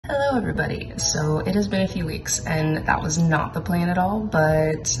Hello everybody. So it has been a few weeks and that was not the plan at all,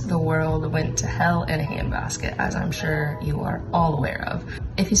 but the world went to hell in a handbasket, as I'm sure you are all aware of.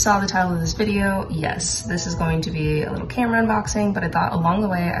 If you saw the title of this video, yes, this is going to be a little camera unboxing, but I thought along the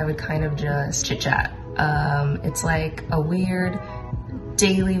way I would kind of just chit chat. It's like a weird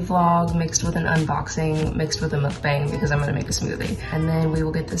daily vlog mixed with an unboxing, mixed with a mukbang because I'm gonna make a smoothie. And then we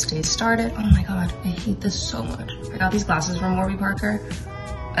will get this day started. Oh my God, I hate this so much. I got these glasses from Warby Parker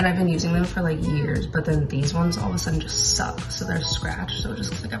and I've been using them for like years, but then these ones all of a sudden just suck. So they're scratched, so it just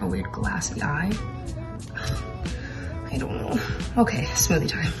looks like I have a weird glassy eye. I don't know. Okay, smoothie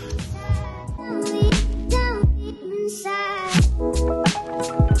time.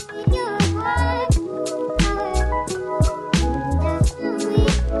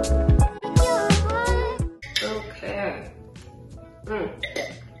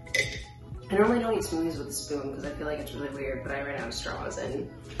 I normally don't eat smoothies with a spoon because I feel like it's really weird, but I ran out of straws and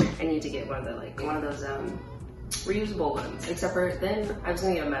I need to get one of those reusable ones. Except for then I was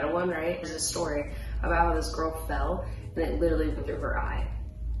gonna get a metal one, right? There's a story about how this girl fell and it literally went through her eye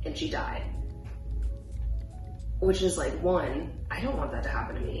and she died. Which is like, one, I don't want that to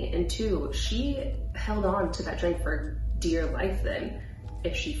happen to me. And two, she held on to that drink for dear life then.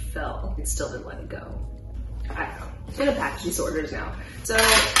 If she fell, it still didn't let it go. I don't know. I'm gonna package disorders now. So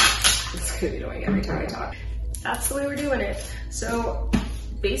it's gonna be annoying every time I talk. That's the way we're doing it. So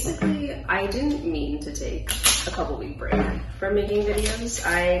basically, I didn't mean to take a couple week break from making videos.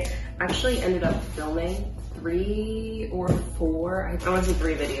 I actually ended up filming 3 or 4, I want to say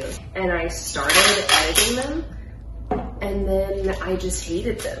 3 videos. And I started editing them and then I just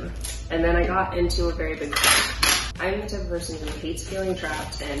hated them. And then I got into a very big fight. I'm the type of person who hates feeling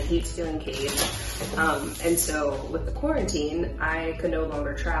trapped and hates feeling caged. And so with the quarantine, I could no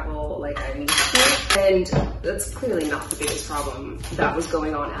longer travel like I needed to. And that's clearly not the biggest problem that was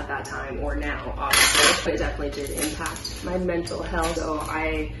going on at that time or now, obviously. But it definitely did impact my mental health. So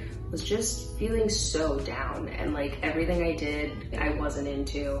I was just feeling so down and like everything I did, I wasn't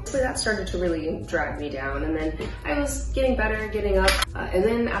into. So that started to really drag me down. And then I was getting better, getting up. And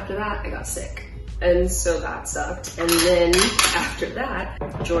then after that, I got sick. And so that sucked. And then after that,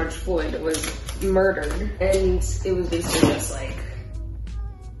 George Floyd was murdered. And it was basically just like,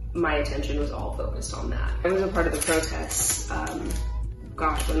 my attention was all focused on that. I was a part of the protests,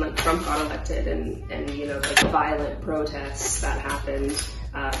 gosh, when like Trump got elected and you know, like violent protests that happened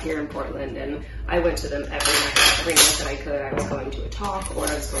here in Portland. And I went to them every night that I could. I was going to a talk or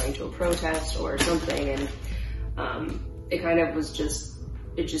I was going to a protest or something. And it kind of was just,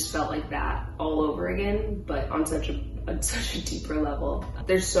 it just felt like that all over again, but on such a deeper level.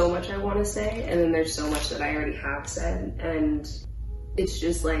 There's so much I want to say, and then there's so much that I already have said, and it's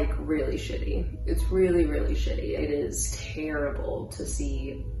just like really shitty. It's really, really shitty. It is terrible to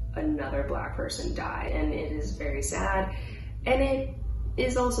see another Black person die, and it is very sad, and it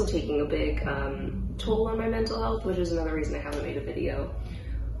is also taking a big toll on my mental health, which is another reason I haven't made a video,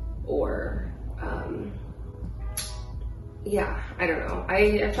 or yeah, I don't know.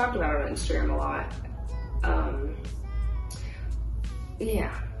 I've talked about it on Instagram a lot.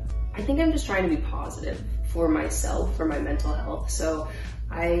 Yeah, I think I'm just trying to be positive for myself, for my mental health. So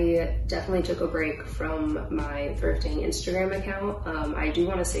I definitely took a break from my thrifting Instagram account. I do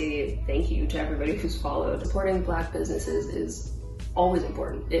want to say thank you to everybody who's followed. Supporting Black businesses is always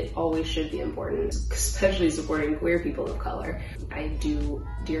important. It always should be important, especially supporting queer people of color. I do,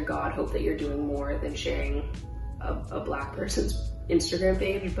 dear God, hope that you're doing more than sharing a Black person's Instagram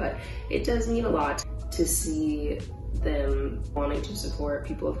page, but it does mean a lot to see them wanting to support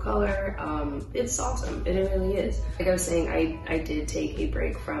people of color. It's awesome, it really is. Like I was saying, I did take a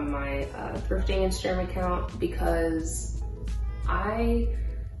break from my thrifting Instagram account because I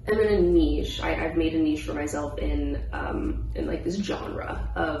am in a niche. I've made a niche for myself in like this genre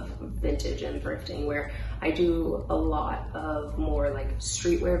of vintage and thrifting where I do a lot of more like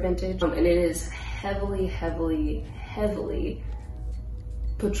streetwear vintage, and it is heavily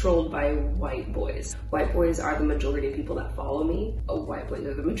patrolled by white boys. White boys are the majority of people that follow me. White boys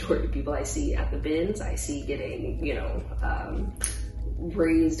are the majority of people I see at the bins. I see getting, you know,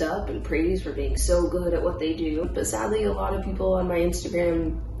 raised up and praised for being so good at what they do. But sadly, a lot of people on my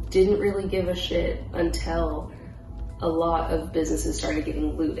Instagram didn't really give a shit until a lot of businesses started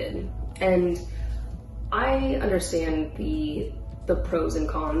getting looted. And I understand the pros and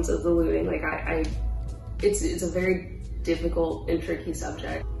cons of the looting. Like it's a very difficult and tricky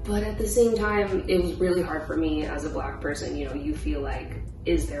subject. But at the same time, it was really hard for me as a Black person. You know, you feel like,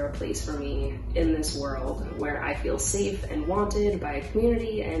 is there a place for me in this world where I feel safe and wanted by a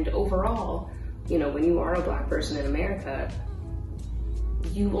community? And overall, you know, when you are a Black person in America,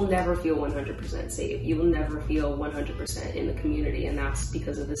 you will never feel 100% safe. You will never feel 100% in the community, and that's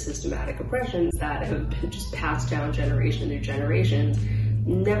because of the systematic oppressions that have been just passed down generation to generation,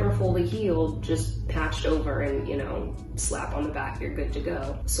 never fully healed, just patched over and, you know, slap on the back, you're good to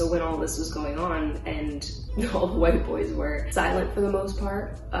go. So when all this was going on and all the white boys were silent for the most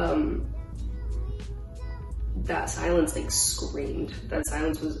part, that silence like screamed. That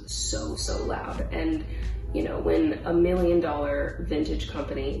silence was so loud. And you know, when $1 million vintage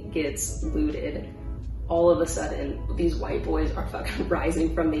company gets looted, all of a sudden these white boys are fucking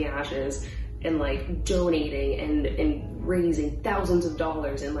rising from the ashes and like donating and raising thousands of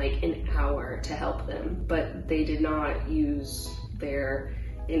dollars in like an hour to help them. But they did not use their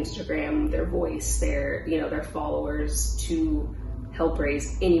Instagram, their voice, their, you know, their followers to help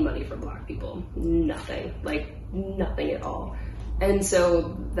raise any money for Black people. Nothing, like nothing at all. And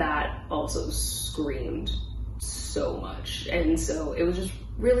so that also screamed so much. And so it was just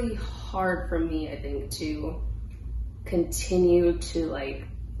really hard for me, I think, to continue to like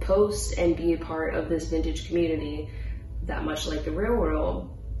post and be a part of this vintage community that, much like the real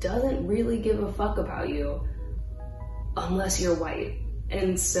world, doesn't really give a fuck about you unless you're white.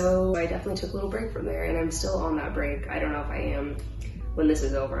 And so I definitely took a little break from there, and I'm still on that break. I don't know if I am when this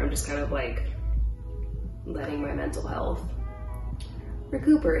is over. I'm just kind of like letting my mental health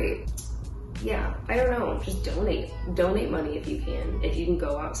recuperate. Yeah, I don't know, just donate money if you can. If you can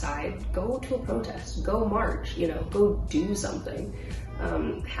go outside, go to a protest, go march, you know, go do something.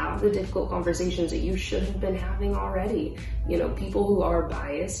 Have the difficult conversations that you should have been having already. You know, people who are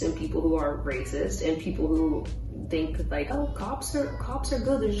biased and people who are racist and people who think like, oh, cops are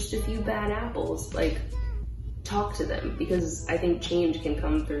good, there's just a few bad apples. Like, talk to them, because I think change can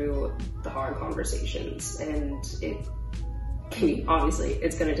come through the hard conversations, and obviously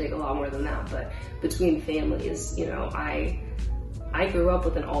it's gonna take a lot more than that, but between families, you know, I grew up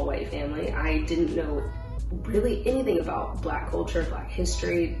with an all-white family. I didn't know really anything about Black culture, Black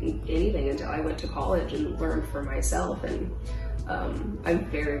history, anything until I went to college and learned for myself, and I'm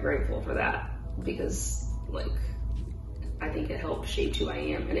very grateful for that, because like, I think it helped shape who I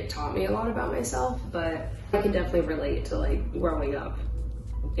am, and it taught me a lot about myself. But I can definitely relate to like growing up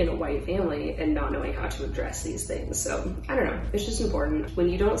in a white family and not knowing how to address these things. So I don't know, it's just important. When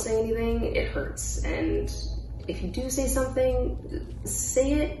you don't say anything, it hurts. And if you do say something,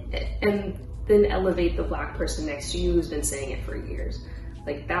 say it and then elevate the Black person next to you who's been saying it for years.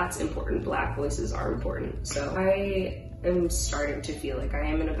 Like, that's important. Black voices are important. So I am starting to feel like I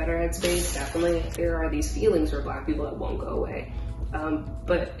am in a better headspace. Definitely there are these feelings for Black people that won't go away.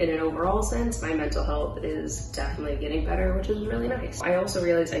 But in an overall sense, my mental health is definitely getting better, which is really nice. I also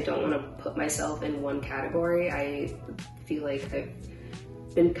realized I don't want to put myself in one category. I feel like I've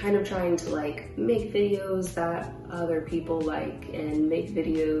been kind of trying to like make videos that other people like, and make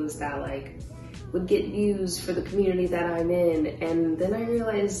videos that like would get views for the community that I'm in. And then I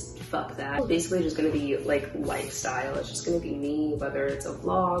realized, fuck that. It's basically just gonna be like lifestyle. It's just gonna be me, whether it's a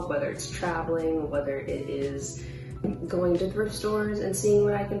vlog, whether it's traveling, whether it is going to thrift stores and seeing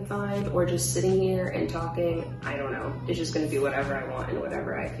what I can find, or just sitting here and talking. I don't know. It's just gonna be whatever I want and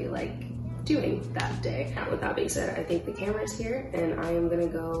whatever I feel like doing that day. Now, with that being said, I think the camera's here and I am gonna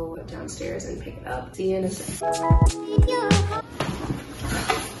go downstairs and pick it up. See you in a second.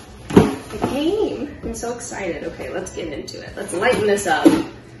 I came. I'm so excited. Okay, let's get into it. Let's lighten this up.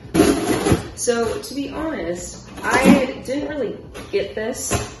 So, to be honest, I didn't really get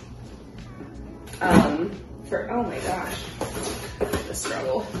this oh my gosh, the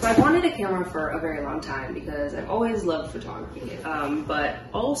struggle. So I wanted a camera for a very long time because I've always loved photography, but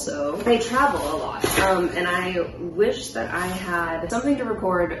also I travel a lot, and I wish that I had something to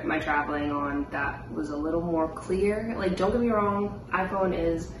record my traveling on that was a little more clear. Like, don't get me wrong, iPhone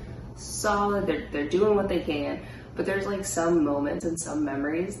is solid, they're doing what they can, but there's like some moments and some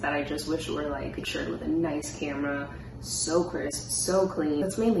memories that I just wish were like pictured with a nice camera, so crisp, so clean.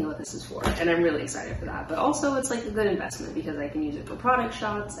 That's mainly what this is for, and I'm really excited for that. But also it's like a good investment because I can use it for product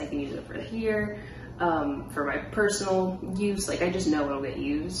shots, I can use it for here, for my personal use. Like, I just know it'll get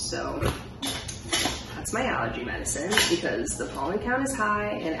used. So that's my allergy medicine, because the pollen count is high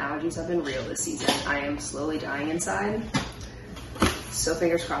and allergies have been real this season. I am slowly dying inside. So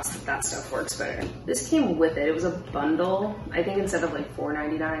fingers crossed that that stuff works better. This came with it. It was a bundle. I think instead of like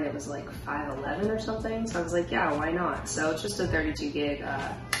 $4.99, it was like $5.11 or something. So I was like, yeah, why not? So it's just a 32 gig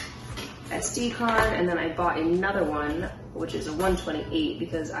SD card. And then I bought another one, which is a 128,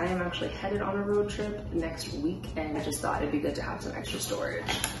 because I am actually headed on a road trip next week. And I just thought it'd be good to have some extra storage.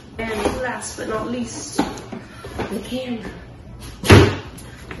 And last but not least, the camera.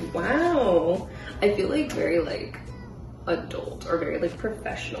 Wow. I feel like very like adult or very like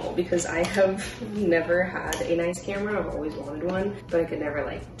professional, because I have never had a nice camera. I've always wanted one, but I could never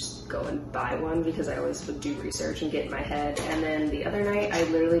like just go and buy one because I always would do research and get in my head. And then the other night I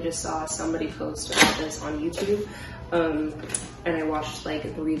literally just saw somebody post about this on YouTube, and I watched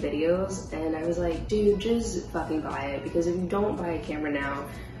like 3 videos and I was like, dude, just fucking buy it, because if you don't buy a camera now,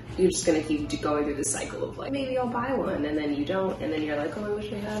 you're just gonna keep going through this cycle of like, maybe I'll buy one, and then you don't, and then you're like, oh, I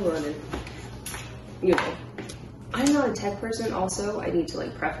wish I had one, and you know. I'm not a tech person also, I need to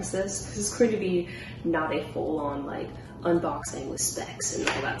like preface this. This is going to be not a full-on like unboxing with specs and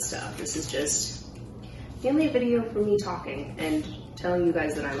all that stuff. This is just mainly a video for me talking and telling you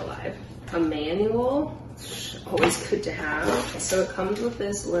guys that I'm alive. A manual, always good to have. So it comes with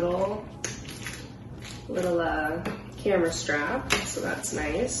this little camera strap, so that's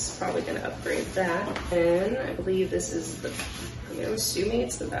nice. Probably gonna upgrade that. And I believe this is the, I'm assuming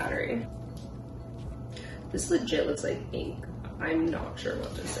it's the battery. This legit looks like ink. I'm not sure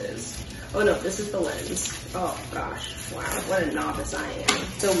what this is. Oh no, this is the lens. Oh gosh, wow, what a novice I am.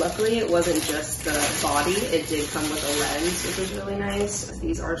 So luckily it wasn't just the body, it did come with a lens, which was really nice.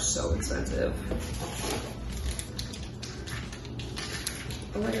 These are so expensive.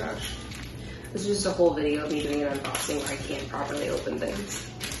 Oh my gosh. This is just a whole video of me doing an unboxing where I can't properly open things.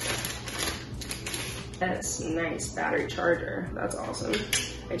 Yes, nice battery charger. That's awesome.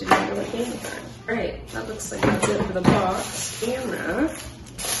 I did not know what came with that. Alright, that looks like that's it for the box. Camera.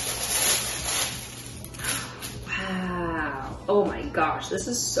 Wow. Oh my gosh, this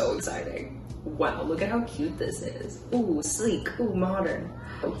is so exciting. Wow, look at how cute this is. Ooh, sleek. Ooh, modern.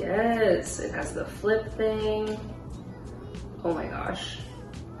 Oh yes, it has the flip thing. Oh my gosh.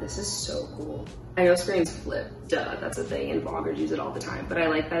 This is so cool. I know screens flip, duh, that's a thing, and vloggers use it all the time, but I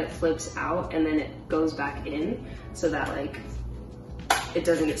like that it flips out and then it goes back in so that like it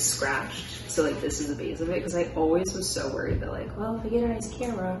doesn't get scratched. So like this is the base of it, because I always was so worried that like, well, if I get a nice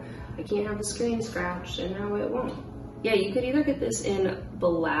camera, I can't have the screen scratched, and now it won't. Yeah, you could either get this in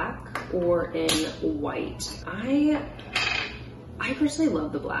black or in white. I personally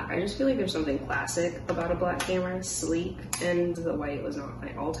love the black. I just feel like there's something classic about a black camera, sleek, and the white was not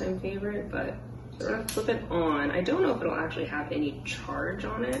my all-time favorite, but we're gonna flip it on. I don't know if it'll actually have any charge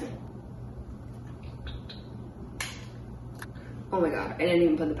on it. Oh my god, I didn't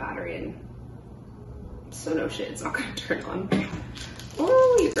even put the battery in. So no shit, it's not gonna turn on.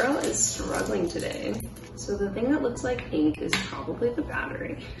 Oh, your girl is struggling today. So the thing that looks like ink is probably the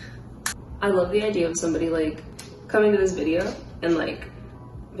battery. I love the idea of somebody like coming to this video and like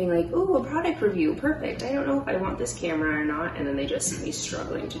being like, ooh, a product review, perfect. I don't know if I want this camera or not. And then they just see me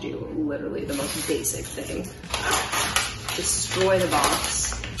struggling to do literally the most basic thing. Destroy the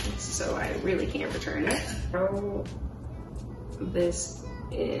box. So I really can't return it. Throw this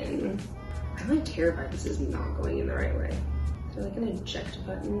in. I'm like terrified this is not going in the right way. Is there like an eject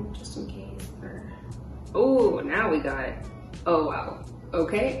button just in case? Or... oh, now we got it. Oh wow.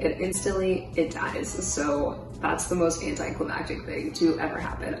 Okay, it dies. So that's the most anticlimactic thing to ever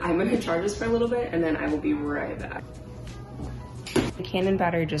happen. I'm gonna charge this for a little bit and then I will be right back. The Canon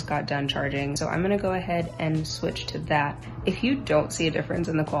battery just got done charging, so I'm gonna go ahead and switch to that. If you don't see a difference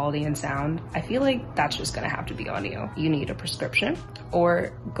in the quality and sound, I feel like that's just gonna have to be on you. You need a prescription,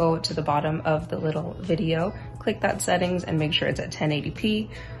 or go to the bottom of the little video, click that settings and make sure it's at 1080p,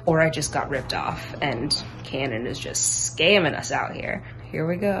 or I just got ripped off and Canon is just scamming us out here. Here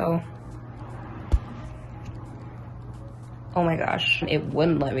we go. Oh my gosh, it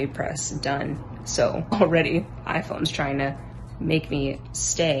wouldn't let me press done. So already iPhone's trying to make me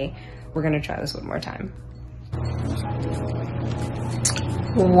stay. We're gonna try this one more time.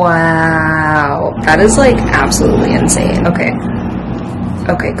 Wow, that is like absolutely insane. Okay,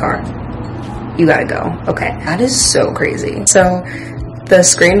 okay, car, you gotta go. Okay, that is so crazy. So the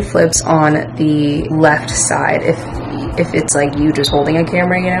screen flips on the left side if it's like you just holding a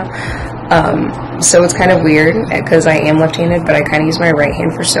camera, you know? So it's kind of weird because I am left-handed, but I kind of use my right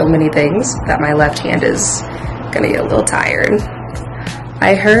hand for so many things that my left hand is gonna get a little tired.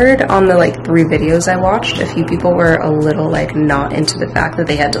 I heard on the like 3 videos I watched, a few people were a little like not into the fact that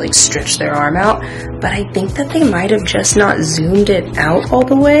they had to like stretch their arm out, but I think that they might have just not zoomed it out all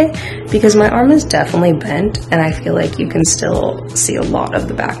the way, because my arm is definitely bent and I feel like you can still see a lot of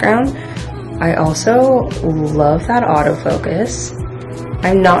the background. I also love that autofocus.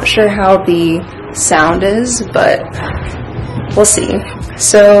 I'm not sure how the sound is, but we'll see.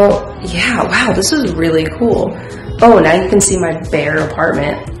 So yeah, wow, this is really cool. Oh, now you can see my bare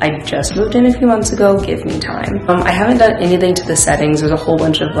apartment. I just moved in a few months ago, give me time. I haven't done anything to the settings. There's a whole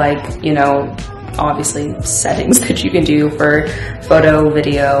bunch of like, you know, obviously settings that you can do for photo,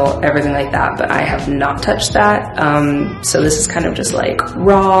 video, everything like that, but I have not touched that. So this is kind of just like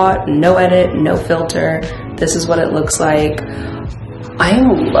raw, no edit, no filter. This is what it looks like. I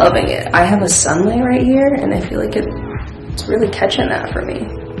am loving it. I have a sunlight right here, and I feel like it's really catching that for me.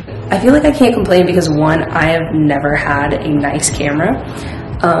 I feel like I can't complain because one, I have never had a nice camera,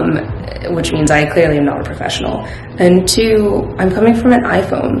 which means I clearly am not a professional. And two, I'm coming from an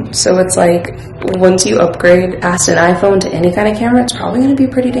iPhone, so it's like once you upgrade past an iPhone to any kind of camera, it's probably going to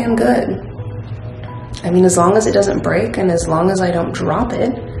be pretty damn good. I mean, as long as it doesn't break and as long as I don't drop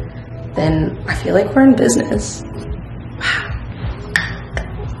it, then I feel like we're in business. Wow.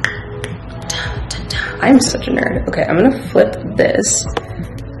 I'm such a nerd. Okay, I'm gonna flip this,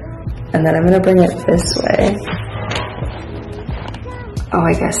 and then I'm gonna bring it this way. Oh,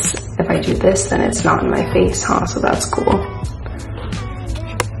 I guess if I do this, then it's not in my face, huh? So that's cool.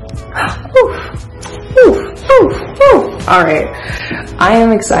 All right, I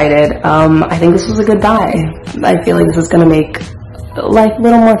am excited. I think this was a good buy. I feel like this is gonna make life a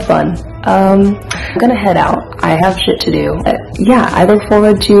little more fun. I'm gonna head out. I have shit to do. Yeah, I look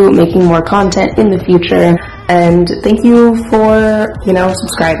forward to making more content in the future. And thank you for,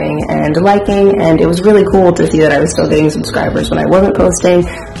 subscribing and liking. And it was really cool to see that I was still getting subscribers when I wasn't posting.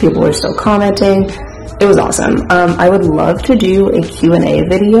 People were still commenting. It was awesome. I would love to do a Q&A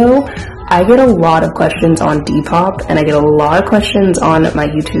video. I get a lot of questions on Depop, and I get a lot of questions on my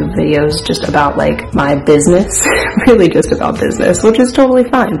YouTube videos just about like my business, really just about business, which is totally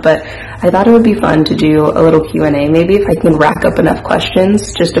fine. But I thought it would be fun to do a little Q&A, maybe if I can rack up enough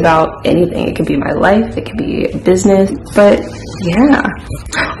questions just about anything. It could be my life, it could be business, but yeah.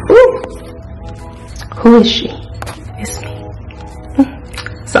 Ooh. Who is she? It's me.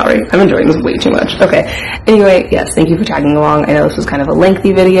 Sorry, I'm enjoying this way too much. Okay, anyway, yes, thank you for tagging along. I know this was kind of a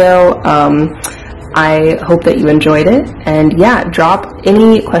lengthy video. I hope that you enjoyed it. And yeah, drop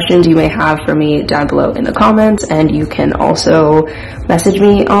any questions you may have for me down below in the comments. And you can also message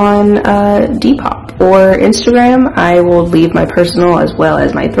me on Depop or Instagram. I will leave my personal as well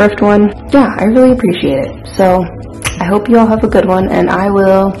as my thrift one. Yeah, I really appreciate it. So I hope you all have a good one, and I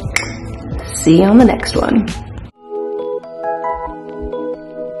will see you on the next one.